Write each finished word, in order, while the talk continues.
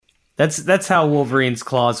That's how Wolverine's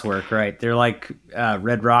claws work, right? They're like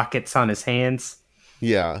red rockets on his hands.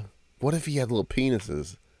 Yeah. What if he had little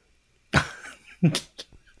penises?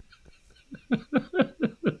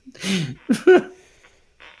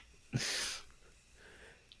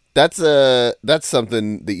 That's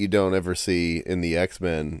something that you don't ever see in the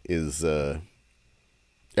X-Men is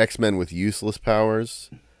X-Men with useless powers.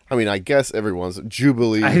 I mean, I guess everyone's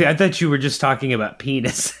Jubilee. I thought you were just talking about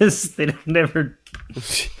penises. They don't never.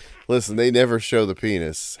 Listen, they never show the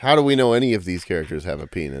penis. How do we know any of these characters have a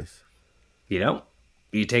penis? You know,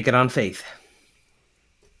 you take it on faith.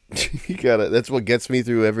 You gotta. That's what gets me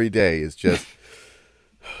through every day. Is just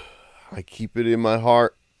I keep it in my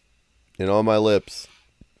heart and on my lips.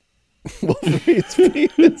 Wolverine's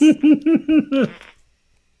penis.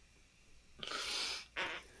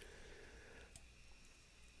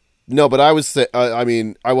 No, but I was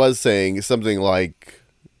saying something like,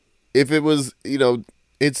 if it was,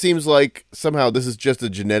 it seems like somehow this is just a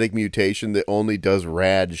genetic mutation that only does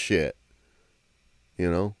rad shit.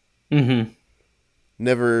 Mm-hmm.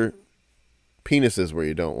 Never penises where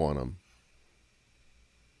you don't want them.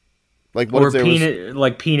 Like what Or if there was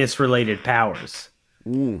like penis-related powers.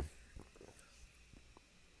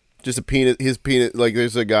 just a penis? His penis, like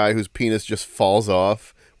there's a guy whose penis just falls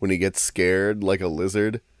off when he gets scared, like a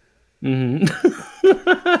lizard. Mm-hmm.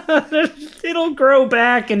 It'll grow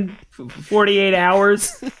back in 48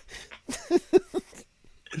 hours.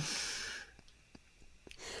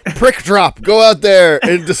 Prick drop. Go out there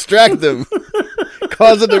and distract them.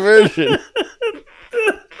 Cause a diversion.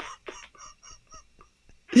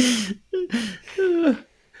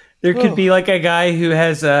 There could be like a guy who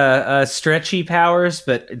has a stretchy powers,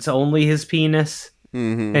 but it's only his penis.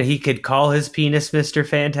 Mm-hmm. And he could call his penis Mr.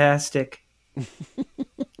 Fantastic.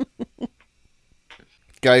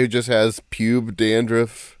 Guy who just has pube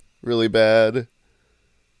dandruff really bad.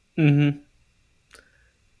 Mm-hmm.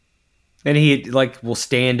 And he will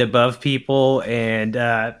stand above people and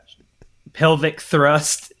pelvic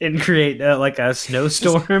thrust and create like a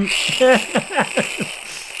snowstorm.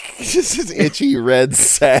 Just his itchy red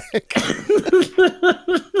sack.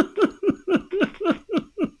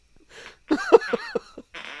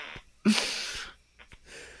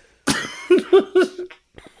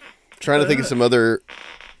 Trying to think of some other.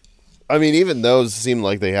 I mean, even those seem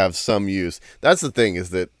like they have some use. That's the thing, is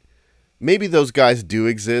that maybe those guys do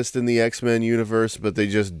exist in the X-Men universe, but they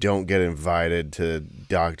just don't get invited to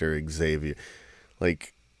Dr. Xavier.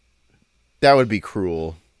 Like, that would be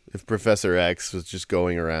cruel if Professor X was just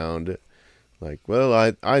going around like, well,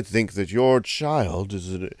 I think that your child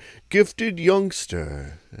is a gifted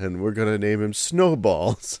youngster, and we're going to name him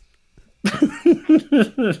Snowballs.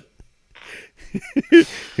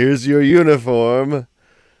 Here's your uniform.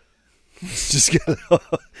 It's just got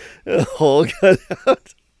a hole cut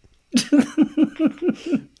out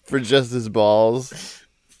for just his balls.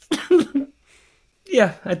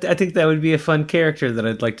 Yeah, I think that would be a fun character that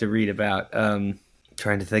I'd like to read about.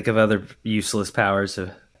 Trying to think of other useless powers.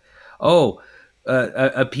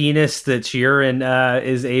 A penis that's urine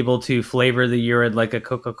is able to flavor the urine like a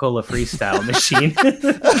Coca-Cola Freestyle machine.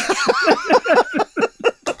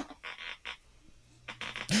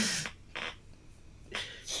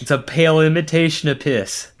 It's a pale imitation of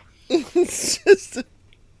piss. It's just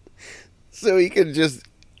so he can just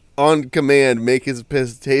on command make his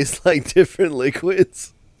piss taste like different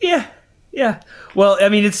liquids. Yeah. Well, I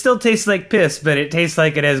mean, it still tastes like piss, but it tastes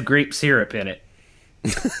like it has grape syrup in it.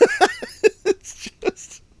 It's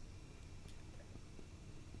just...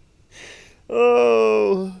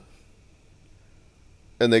 Oh.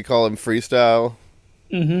 And they call him Freestyle.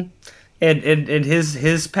 Mm-hmm. And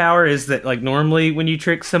his power is that, like, normally when you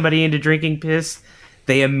trick somebody into drinking piss,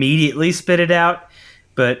 they immediately spit it out.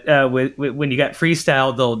 But when you got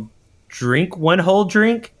Freestyle, they'll drink one whole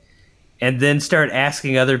drink and then start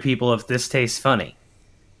asking other people if this tastes funny.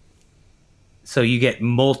 So you get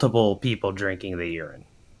multiple people drinking the urine.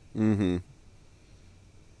 Mm-hmm.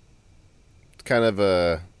 It's kind of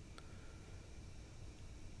a...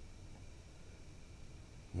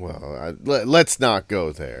 Well, let's not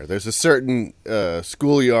go there. There's a certain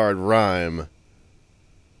schoolyard rhyme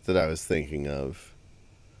that I was thinking of.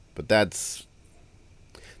 But that's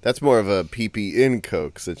more of a pee-pee in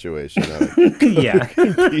Coke situation. Not a Coke Yeah.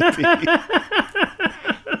 pee-pee.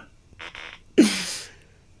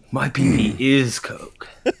 My pee-pee is Coke.